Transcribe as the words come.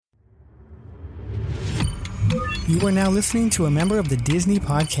You are now listening to a member of the Disney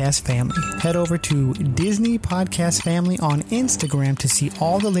Podcast family. Head over to Disney Podcast Family on Instagram to see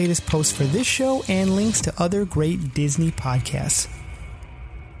all the latest posts for this show and links to other great Disney podcasts.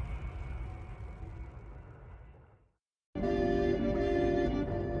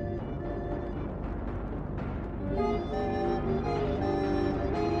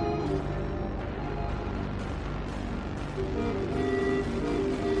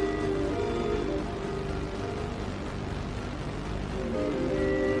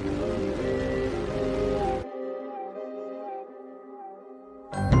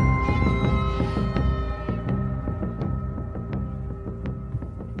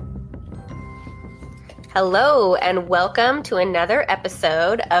 Hello, and welcome to another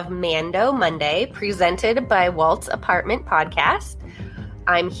episode of Mando Monday, presented by Walt's Apartment Podcast.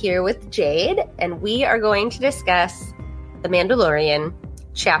 I'm here with Jade, and we are going to discuss The Mandalorian,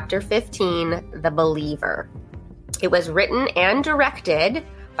 Chapter 15, The Believer. It was written and directed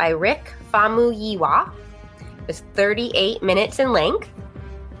by Rick Famuyiwa. It was 38 minutes in length.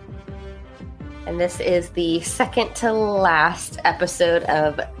 And this is the second to last episode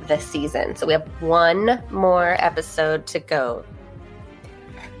of the season. So we have one more episode to go.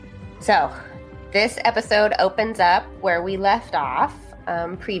 So this episode opens up where we left off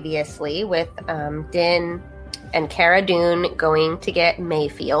previously with Din and Cara Dune going to get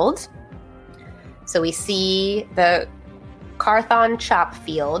Mayfield. So we see the Carthon Chop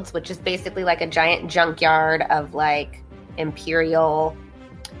Fields, which is basically like a giant junkyard of like Imperial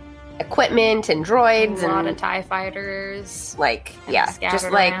equipment and droids, a lot of TIE fighters, like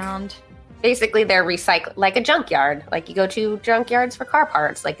just like around. Basically they're recycled like a junkyard, like you go to junkyards for car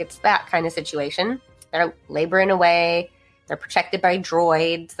parts, like it's that kind of situation. They're laboring away, they're protected by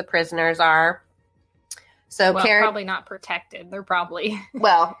droids, the prisoners are. So probably not protected, they're probably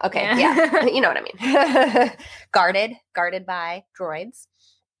yeah. You know what I mean. guarded by droids.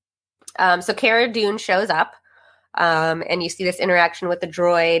 So Cara Dune shows up. And you see this interaction with the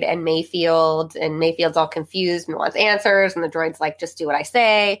droid and Mayfield's all confused and wants answers, and the droid's like, just do what I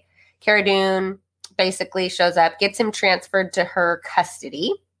say. Cara Dune basically shows up, gets him transferred to her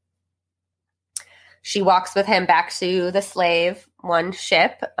custody. She walks with him back to the Slave One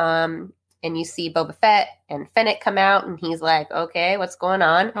ship, and you see Boba Fett and Fennec come out, and he's like, okay, what's going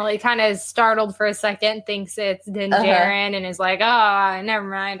on? Well, he kind of startled for a second, thinks it's Din Djarin, and is like, oh, never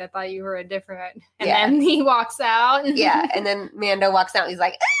mind, I thought you were a different... And then he walks out. And then Mando walks out, and he's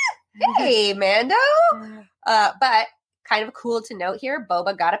like, hey, Mando! But kind of cool to note here,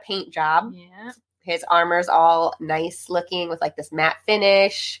 Boba got a paint job. Yeah. His armor's all nice looking with like this matte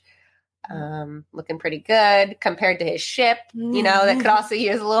finish. Looking pretty good compared to his ship, you know, that could also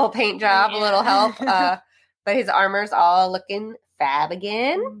use a little paint job, a little help. But his armor's all looking fab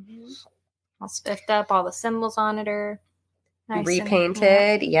again. All spiffed up, all the symbols on it are nice,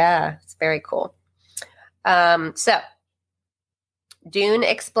 repainted. Yeah, it's very cool. So Dune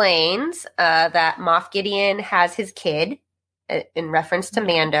explains that Moff Gideon has his kid in reference to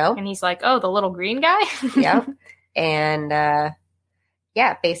Mando. And he's like, oh, the little green guy? Yeah. And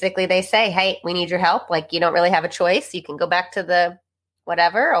basically they say, hey, we need your help. Like, you don't really have a choice. You can go back to the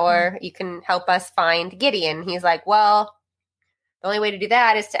whatever, or you can help us find Gideon. He's like, well, the only way to do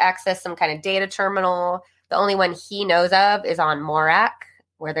that is to access some kind of data terminal. The only one he knows of is on Morak,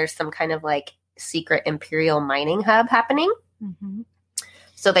 where there's some kind of like secret Imperial mining hub happening. Mm-hmm.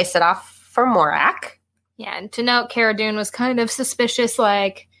 So they set off for Morak. Yeah, and to note, Cara Dune was kind of suspicious,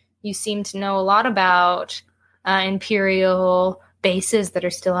 like, you seem to know a lot about Imperial bases that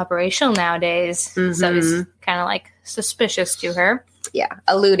are still operational nowadays. Mm-hmm. So he's kind of like suspicious to her. Yeah,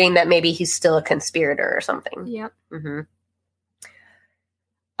 alluding that maybe he's still a conspirator or something. Yep. Mm-hmm.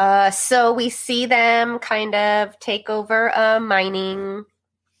 So we see them kind of take over a mining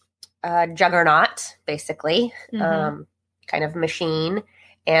juggernaut, basically, kind of machine.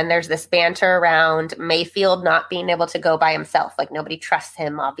 And there's this banter around Mayfield not being able to go by himself. Like, nobody trusts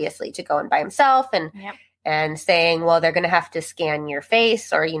him, obviously, to go in by himself. And saying, well, they're going to have to scan your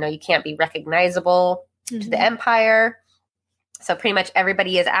face, or, you know, you can't be recognizable to the Empire. So pretty much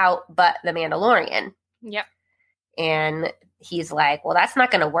everybody is out but the Mandalorian. Yep. And he's like, well, that's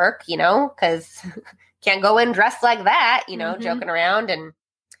not going to work, you know, because can't go in dressed like that, you know, joking around. And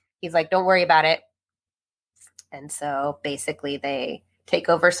he's like, don't worry about it. And so basically they take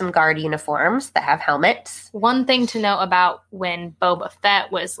over some guard uniforms that have helmets. One thing to note about when Boba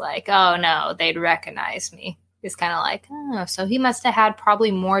Fett was like, oh no, they'd recognize me, is kind of like, oh, so he must have had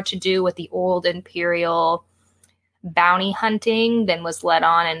probably more to do with the old Imperial bounty hunting than was let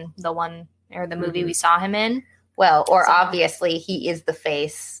on in the one or the movie we saw him in. Well, or obviously he is the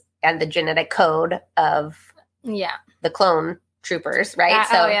face and the genetic code of Yeah. the clone troopers, right?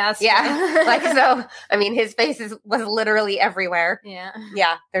 Oh, yeah. Yeah. Like, so, I mean, his face was literally everywhere. Yeah.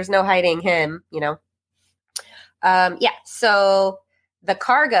 Yeah. There's no hiding him, you know? Yeah. So the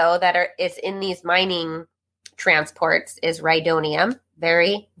cargo is in these mining transports is rhydonium,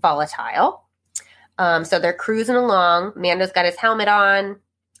 very volatile. So they're cruising along. Mando's got his helmet on,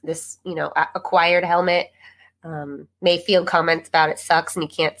 this, you know, acquired helmet. Mayfield comments about it sucks and he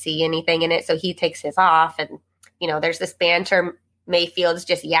can't see anything in it. So he takes his off and, you know, there's this banter. Mayfield's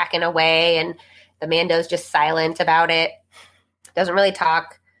just yakking away and the Mando's just silent about it. Doesn't really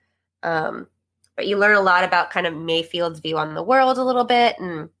talk. But you learn a lot about kind of Mayfield's view on the world a little bit.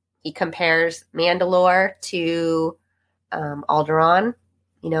 And he compares Mandalore to Alderaan,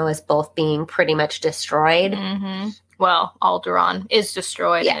 you know, as both being pretty much destroyed. Mm-hmm. Well, Alderaan is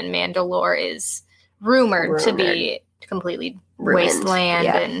destroyed and Mandalore is rumored to be completely ruined. Wasteland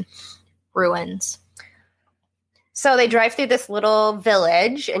and ruins. So they drive through this little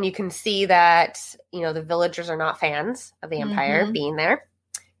village and you can see that, you know, the villagers are not fans of the Empire being there.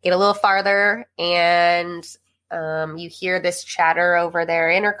 Get a little farther and you hear this chatter over their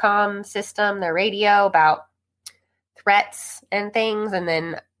intercom system, their radio, about threats and things. And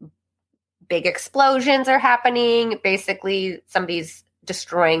then big explosions are happening. Basically, somebody's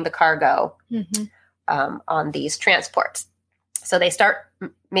destroying the cargo on these transports. So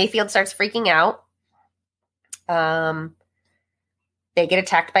Mayfield starts freaking out. They get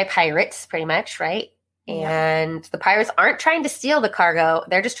attacked by pirates, pretty much, right? And the pirates aren't trying to steal the cargo.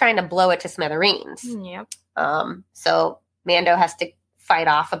 They're just trying to blow it to smithereens. Yep. So Mando has to fight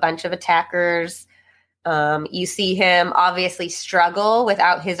off a bunch of attackers. You see him obviously struggle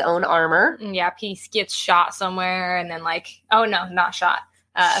without his own armor. Yeah, he gets shot somewhere and then not shot.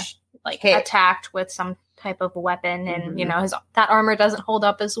 Hit. Attacked with some type of weapon. And, you know, that armor doesn't hold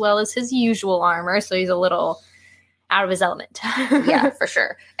up as well as his usual armor. So he's a little out of his element. Yeah, for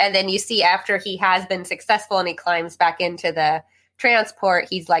sure. And then you see after he has been successful and he climbs back into the transport,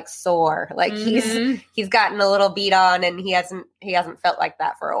 he's like sore. Like he's gotten a little beat on and he hasn't felt like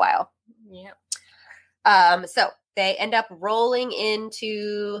that for a while. Yep. So they end up rolling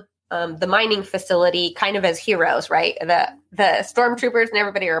into the mining facility kind of as heroes, right? The stormtroopers and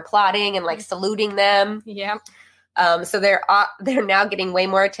everybody are applauding and like saluting them. Yeah. So they're now getting way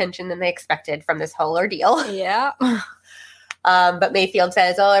more attention than they expected from this whole ordeal. Yeah. But Mayfield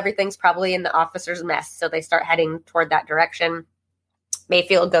says, "Oh, everything's probably in the officer's mess." So they start heading toward that direction.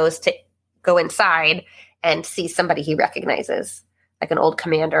 Mayfield goes to go inside and sees somebody he recognizes, like an old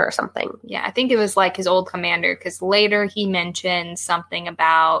commander or something. Yeah, I think it was like his old commander because later he mentioned something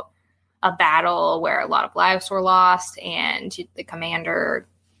about a battle where a lot of lives were lost and the commander,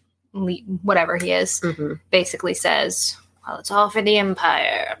 whatever he is, basically says, well, it's all for the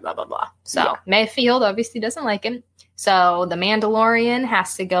Empire, blah, blah, blah. So Mayfield obviously doesn't like him. So the Mandalorian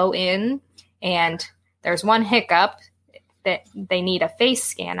has to go in and there's one hiccup that they need a face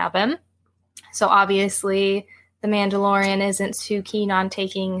scan of him. So obviously the Mandalorian isn't too keen on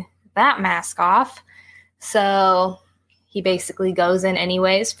taking that mask off. So he basically goes in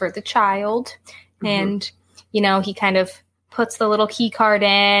anyways for the child. And, you know, he kind of puts the little key card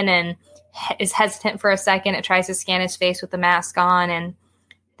in and is hesitant for a second. It tries to scan his face with the mask on and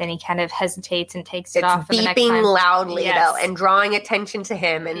then he kind of hesitates and takes it off for the next time. Beeping loudly, though, and drawing attention to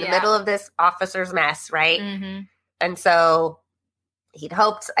him in the middle of this officer's mess, right? And so he'd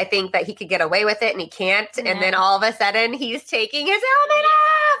hoped, I think, that he could get away with it, and he can't. And then all of a sudden, he's taking his helmet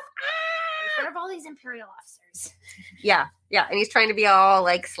off! In front of all these Imperial officers. Yeah. And he's trying to be all,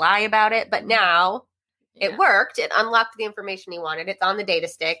 like, sly about it. But now it worked. It unlocked the information he wanted. It's on the data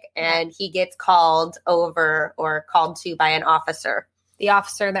stick, and he gets called over or called to by an officer. The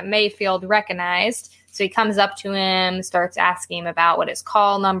officer that Mayfield recognized. So he comes up to him, starts asking him about what his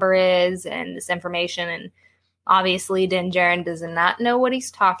call number is and this information. And obviously, Din Djarin does not know what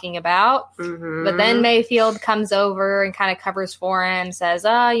he's talking about. But then Mayfield comes over and kind of covers for him, says,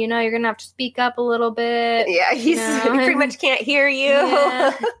 you know, you're going to have to speak up a little bit. Yeah, he pretty much can't hear you.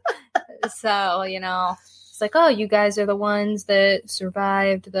 Yeah. So, you know, it's like, oh, you guys are the ones that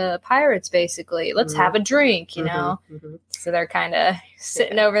survived the pirates, basically. Let's have a drink, you know? So they're kind of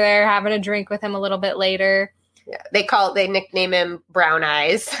sitting over there having a drink with him a little bit later. Yeah, they nickname him Brown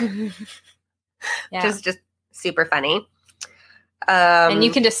Eyes. Which is just super funny. And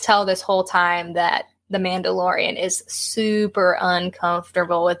you can just tell this whole time that the Mandalorian is super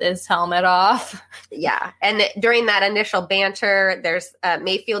uncomfortable with his helmet off. Yeah. And during that initial banter, there's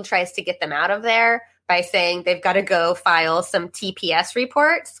Mayfield tries to get them out of there by saying they've got to go file some TPS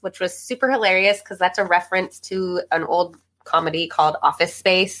reports, which was super hilarious because that's a reference to an old comedy called Office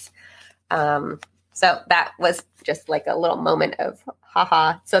Space. So So that was just like a little moment of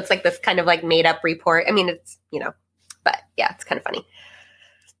haha. So it's like this kind of like made up report. I mean, it's, but yeah, it's kind of funny.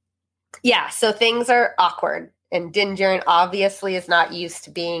 Yeah. So things are awkward. And Din Djarin obviously is not used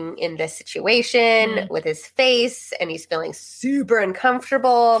to being in this situation with his face, and he's feeling super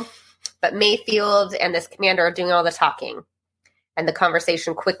uncomfortable. But Mayfield and this commander are doing all the talking, and the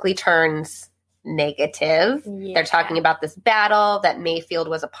conversation quickly turns negative. Yeah. They're talking about this battle that Mayfield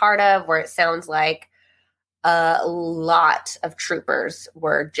was a part of, where it sounds like a lot of troopers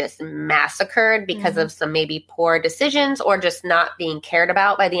were just massacred because of some maybe poor decisions or just not being cared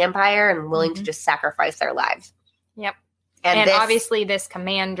about by the Empire and willing to just sacrifice their lives. Yep. And obviously this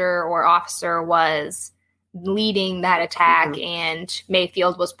commander or officer was leading that attack, and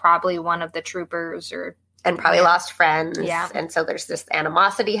Mayfield was probably one of the troopers and probably lost friends. Yeah. And so there's this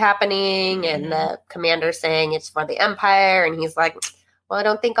animosity happening, and the commander saying it's for the Empire, and he's like, well, I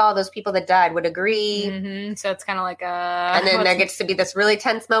don't think all those people that died would agree. So it's kind of like and then there gets to be this really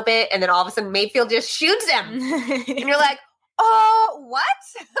tense moment, and then all of a sudden Mayfield just shoots him. And you're like, oh, what?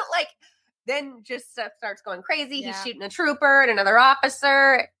 Like, then just stuff starts going crazy. Yeah. He's shooting a trooper and another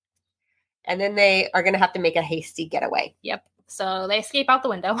officer. And then they are going to have to make a hasty getaway. Yep. So they escape out the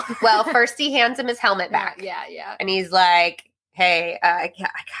window. Well, first he hands him his helmet back. Yeah. And he's like, hey,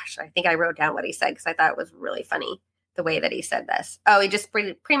 gosh, I think I wrote down what he said because I thought it was really funny the way that he said this. Oh, he just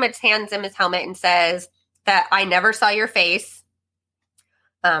pretty much hands him his helmet and says that I never saw your face.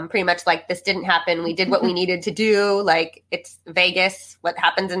 Pretty much like this didn't happen. We did what we needed to do. Like, it's Vegas. What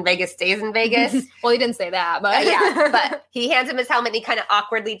happens in Vegas stays in Vegas. Well, he didn't say that, but but he hands him his helmet and he kind of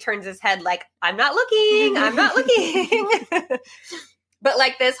awkwardly turns his head like, I'm not looking. But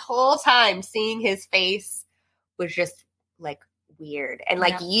like this whole time seeing his face was just like weird. And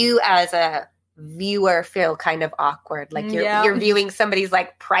like you as a viewer feel kind of awkward. Like you're viewing somebody's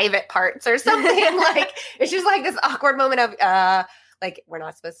like private parts or something. Like it's just like this awkward moment of, like, we're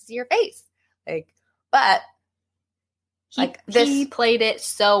not supposed to see your face. Like, but he played it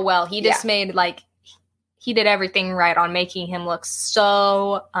so well. He just made like, he did everything right on making him look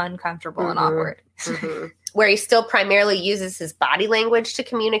so uncomfortable and awkward. Where he still primarily uses his body language to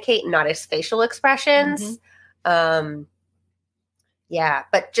communicate, not his facial expressions. But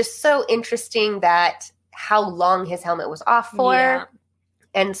just so interesting that how long his helmet was off for. Yeah.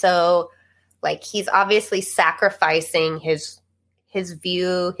 And so, like, he's obviously sacrificing his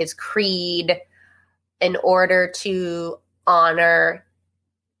view, his creed, in order to honor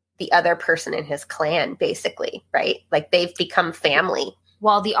the other person in his clan, basically, right? Like, they've become family.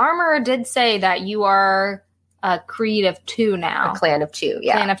 Well, the armorer did say that you are a creed of 2 now. A clan of 2,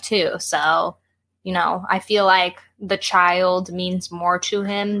 yeah. Clan of 2. So, I feel like the child means more to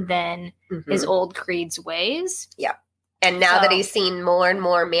him than his old creed's ways. Yeah. And now that he's seen more and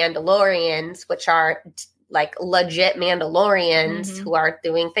more Mandalorians, which are like legit Mandalorians who are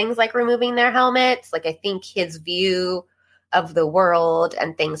doing things like removing their helmets. Like, I think his view of the world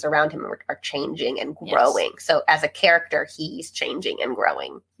and things around him are changing and growing. Yes. So as a character, he's changing and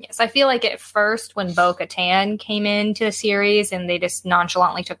growing. Yes. I feel like at first when Bo-Katan came into the series and they just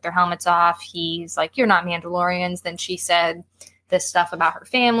nonchalantly took their helmets off, he's like, you're not Mandalorians. Then she said this stuff about her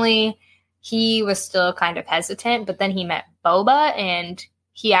family. He was still kind of hesitant, but then he met Boba and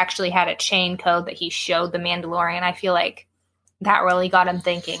he actually had a chain code that he showed the Mandalorian. I feel like that really got him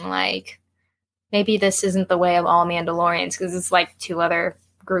thinking, like, maybe this isn't the way of all Mandalorians, because it's like 2 other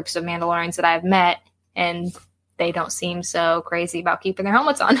groups of Mandalorians that I've met, and they don't seem so crazy about keeping their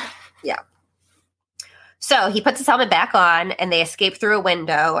helmets on. Yeah. So he puts his helmet back on, and they escape through a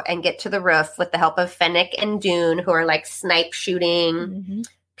window and get to the roof with the help of Fennec and Dune, who are like snipe shooting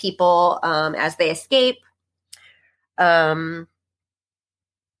people as they escape. And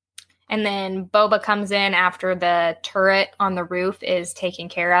then Boba comes in after the turret on the roof is taken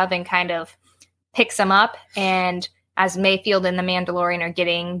care of and kind of picks him up. And as Mayfield and the Mandalorian are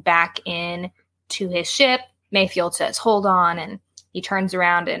getting back in to his ship, Mayfield says, hold on. And he turns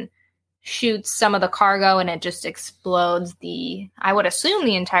around and shoots some of the cargo, and it just explodes I would assume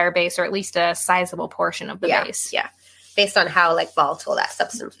the entire base, or at least a sizable portion of the base. Yeah. Based on how like volatile that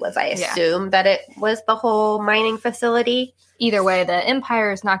substance was, I assume that it was the whole mining facility. Either way, the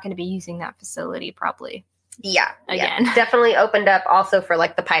Empire is not going to be using that facility probably. Yeah. Again. Yeah. Definitely opened up also for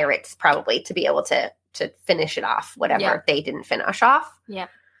like the pirates probably to be able to finish it off, whatever they didn't finish off. Yeah.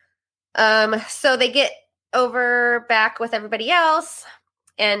 So they get over back with everybody else,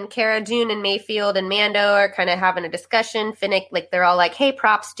 and Cara Dune and Mayfield and Mando are kind of having a discussion. Finnick, like, they're all like, hey,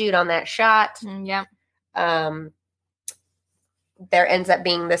 props, dude, on that shot. Yeah. There ends up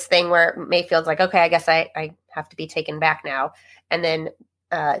being this thing where Mayfield's like, okay, I guess I have to be taken back now. And then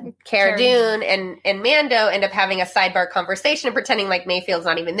Cara Dune and Mando end up having a sidebar conversation and pretending like Mayfield's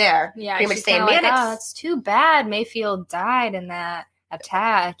not even there. Yeah, pretty much she's saying, like, "Man, oh, it's too bad Mayfield died in that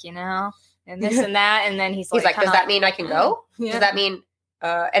attack, you know, and this and that." And then he's like, "Does that mean I can go? Yeah. Does that mean?"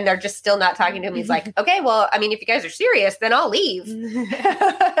 And they're just still not talking to him. He's like, "Okay, well, I mean, if you guys are serious, then I'll leave."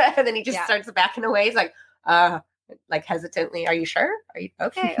 And then he just starts backing away. He's like, like hesitantly, "Are you sure? Are you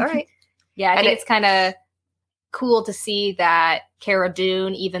okay? All right." Yeah, I think it's kind of cool to see that Cara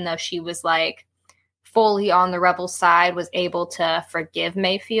Dune, even though she was like fully on the rebel side, was able to forgive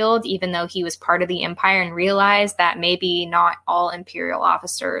Mayfield, even though he was part of the Empire, and realized that maybe not all Imperial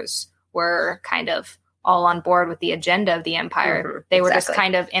officers were kind of all on board with the agenda of the Empire. Mm-hmm, they were just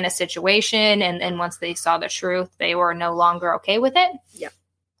kind of in a situation, and once they saw the truth, they were no longer okay with it. Yep.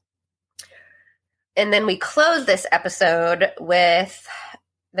 And then we close this episode with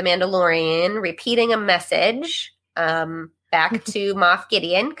the Mandalorian repeating a message back to Moff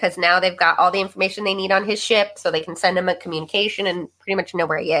Gideon, because now they've got all the information they need on his ship, so they can send him a communication and pretty much know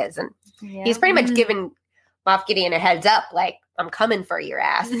where he is. And he's pretty much giving Moff Gideon a heads up, like, I'm coming for your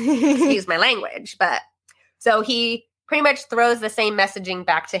ass. Excuse my language. But so he pretty much throws the same messaging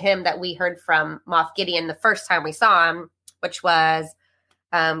back to him that we heard from Moff Gideon the first time we saw him, which was,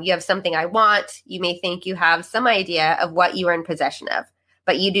 you have something I want. You may think you have some idea of what you are in possession of,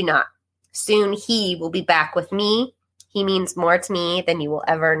 but you do not. Soon he will be back with me. He means more to me than you will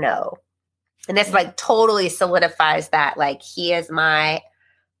ever know. And this like totally solidifies that, like, he is my,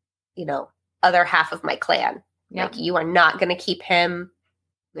 other half of my clan. Yep. Like, you are not going to keep him.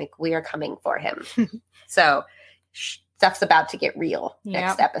 Like, we are coming for him. So stuff's about to get real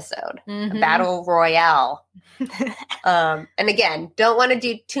next episode. A battle royale. And again, don't want to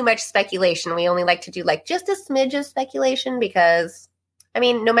do too much speculation. We only like to do like just a smidge of speculation because, I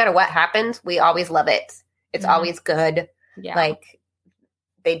mean, no matter what happens, we always love it. It's always good. Yeah. Like,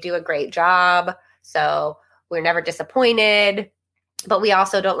 they do a great job. So we're never disappointed. But we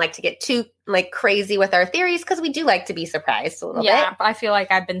also don't like to get too like crazy with our theories because we do like to be surprised a little bit. Yeah, I feel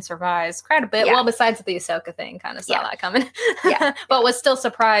like I've been surprised quite a bit. Yeah. Well, besides the Ahsoka thing, kind of saw that coming. But was still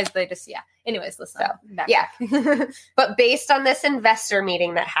surprised. They just, Anyways, listen. But based on this investor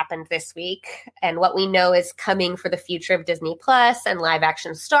meeting that happened this week and what we know is coming for the future of Disney Plus and live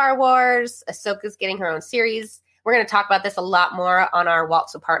action Star Wars, Ahsoka's getting her own series. We're going to talk about this a lot more on our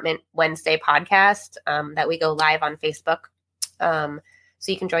Walt's Apartment Wednesday podcast that we go live on Facebook.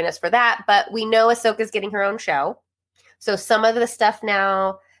 So you can join us for that. But we know Ahsoka's getting her own show. So some of the stuff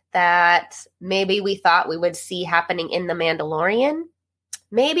now that maybe we thought we would see happening in The Mandalorian,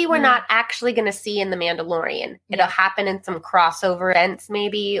 maybe we're not actually going to see in The Mandalorian. It'll happen in some crossover events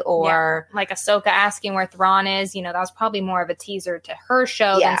maybe, or... like Ahsoka asking where Thrawn is. That was probably more of a teaser to her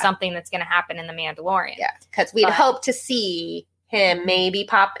show than something that's going to happen in The Mandalorian. Yeah, because we'd hope to see him maybe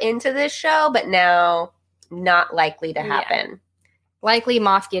pop into this show, but now not likely to happen. Yeah. Likely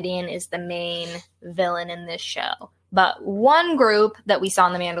Moff Gideon is the main villain in this show. But one group that we saw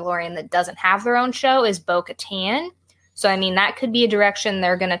in The Mandalorian that doesn't have their own show is Bo-Katan. So, I mean, that could be a direction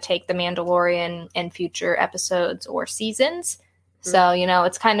they're going to take The Mandalorian in future episodes or seasons. So,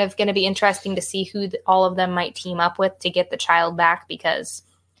 it's kind of going to be interesting to see who all of them might team up with to get the child back, because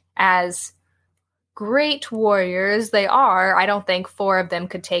as great warriors they are, I don't think 4 of them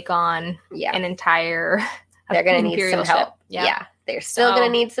could take on an entire They're going to need some help. Yeah. They're still going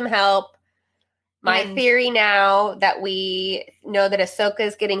to need some help. My theory now that we know that Ahsoka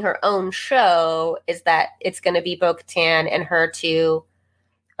is getting her own show is that it's going to be Bo-Katan and her two.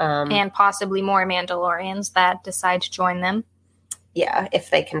 And possibly more Mandalorians that decide to join them. Yeah, if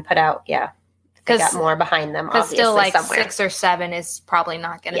they can put out, they got more behind them, obviously, still like somewhere. 6 or 7 is probably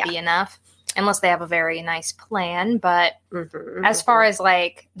not going to be enough. Unless they have a very nice plan. But as far as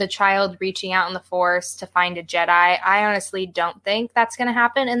like the child reaching out in the Force to find a Jedi, I honestly don't think that's going to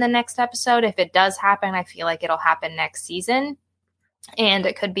happen in the next episode. If it does happen, I feel like it'll happen next season. And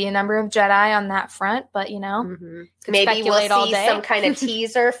it could be a number of Jedi on that front. But, maybe we'll see some kind of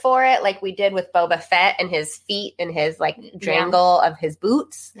teaser for it like we did with Boba Fett and his feet and his like jangle of his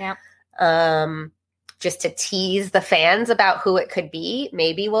boots. Yeah. Just to tease the fans about who it could be.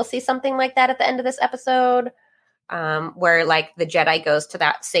 Maybe we'll see something like that at the end of this episode, where like the Jedi goes to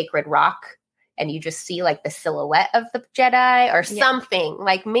that sacred rock and you just see like the silhouette of the Jedi or something.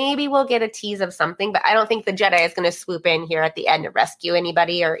 Like maybe we'll get a tease of something, but I don't think the Jedi is going to swoop in here at the end to rescue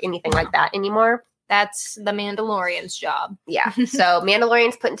anybody or anything like that anymore. That's the Mandalorian's job. Yeah. So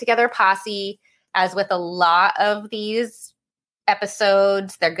Mandalorian's putting together a posse, as with a lot of these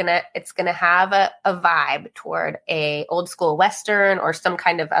episodes, it's gonna have a vibe toward a old school Western or some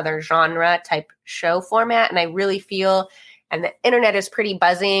kind of other genre type show format. And I really feel And the internet is pretty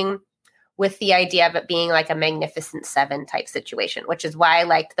buzzing with the idea of it being like a Magnificent Seven type situation, which is why I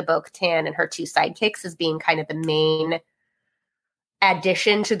liked the Bo-Katan and her two sidekicks as being kind of the main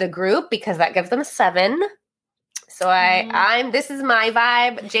addition to the group, because that gives them 7. So this is my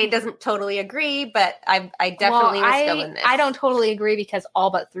vibe. Jade doesn't totally agree, but I definitely was feeling this. I don't totally agree because all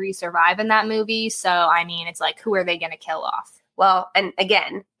but 3 survive in that movie. So, I mean, it's like, who are they going to kill off? Well, and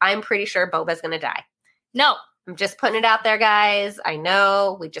again, I'm pretty sure Boba's going to die. No. I'm just putting it out there, guys. I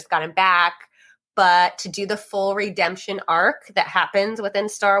know we just got him back, but to do the full redemption arc that happens within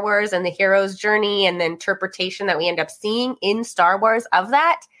Star Wars and the hero's journey and the interpretation that we end up seeing in Star Wars of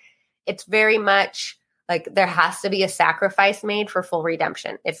that, it's very much like there has to be a sacrifice made for full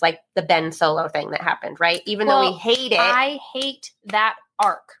redemption. It's like the Ben Solo thing that happened, right? Even though we hate it. I hate that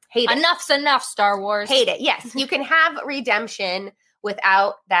arc. Enough's enough, Star Wars. Hate it. Yes, you can have redemption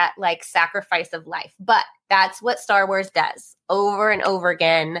without that like sacrifice of life, but that's what Star Wars does over and over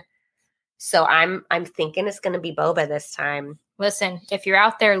again. So I'm thinking it's going to be Boba this time. Listen, if you're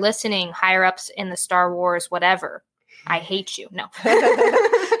out there listening, higher ups in the Star Wars, whatever, I hate you. No.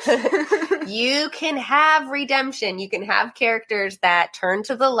 You can have redemption. You can have characters that turn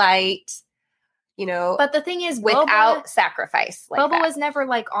to the light, you know. But the thing is, without sacrifice. Like Boba that. was never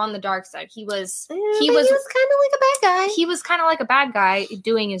like on the dark side. He was kind of like a bad guy. He was kind of like a bad guy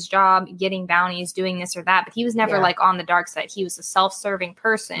doing his job, getting bounties, doing this or that. But he was never like on the dark side. He was a self-serving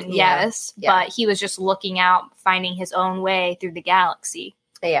person, yes. But he was just looking out, finding his own way through the galaxy.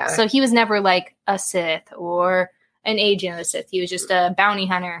 Yeah. So he was never like a Sith or an agent of the Sith. He was just a bounty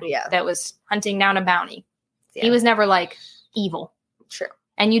hunter that was hunting down a bounty. Yeah. He was never like evil. True.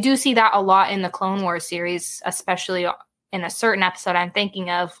 And you do see that a lot in the Clone Wars series, especially in a certain episode I'm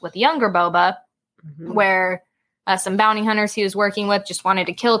thinking of with younger Boba, where some bounty hunters he was working with just wanted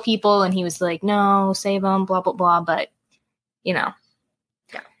to kill people. And he was like, no, save them, blah, blah, blah. But, you know,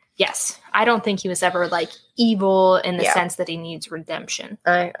 yes, I don't think he was ever like evil in the sense that he needs redemption.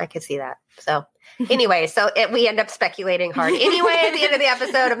 I could see that. So anyway, we end up speculating hard. Anyway, at the end of the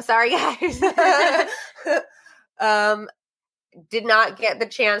episode, I'm sorry, guys. Did not get the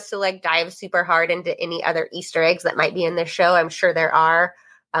chance to like dive super hard into any other Easter eggs that might be in this show. I'm sure there are.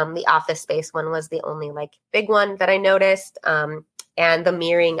 The Office Space one was the only like big one that I noticed. And the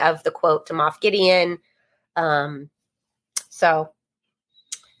mirroring of the quote to Moff Gideon.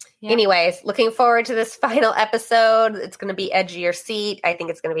 Anyways, looking forward to this final episode. It's going to be edge of your seat. I think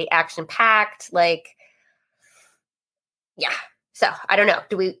it's going to be action packed. So I don't know.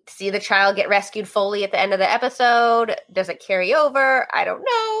 Do we see the child get rescued fully at the end of the episode? Does it carry over? I don't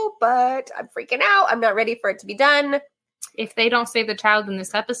know, but I'm freaking out. I'm not ready for it to be done. If they don't save the child in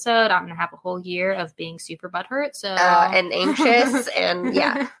this episode, I'm going to have a whole year of being super butthurt. So and anxious and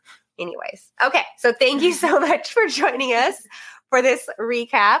Anyways. Okay. So thank you so much for joining us for this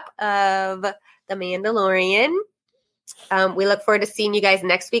recap of The Mandalorian. We look forward to seeing you guys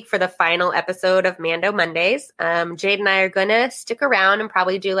next week for the final episode of Mando Mondays. Jade and I are going to stick around and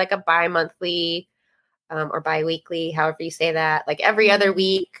probably do like a bi-monthly or bi-weekly, however you say that, like every other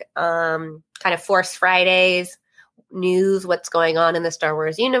week, kind of Force Fridays, news, what's going on in the Star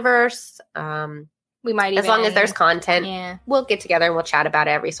Wars universe. We might, as long as there's content, we'll get together and we'll chat about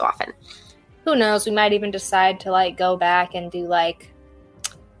it every so often. Who knows? We might even decide to like go back and do like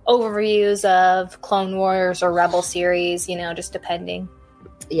overviews of Clone Wars or Rebel series, you know, just depending.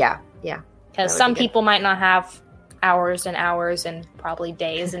 Yeah. Because some people might not have hours and hours and probably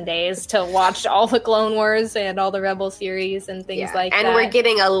days and days to watch all the Clone Wars and all the Rebel series and things like that. And we're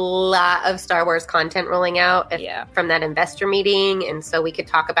getting a lot of Star Wars content rolling out from that investor meeting. And so we could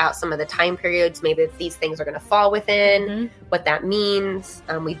talk about some of the time periods, maybe if these things are going to fall within, what that means.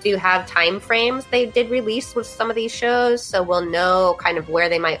 We do have time frames they did release with some of these shows, so we'll know kind of where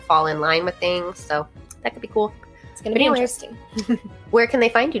they might fall in line with things. So that could be cool. It's going to be interesting. Where can they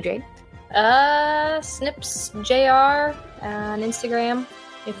find you, Jade? Snips JR on Instagram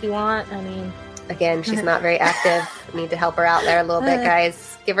if you want. I mean, again, she's not very active. We need to help her out there a little bit,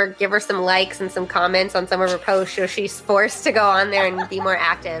 guys. Give her some likes and some comments on some of her posts so she's forced to go on there and be more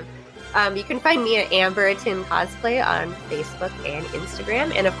active. You can find me at Amberiton Cosplay on Facebook and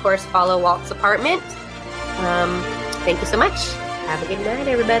Instagram, and of course follow Walt's Apartment. Thank you so much. Have a good night,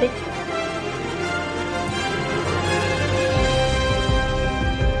 everybody.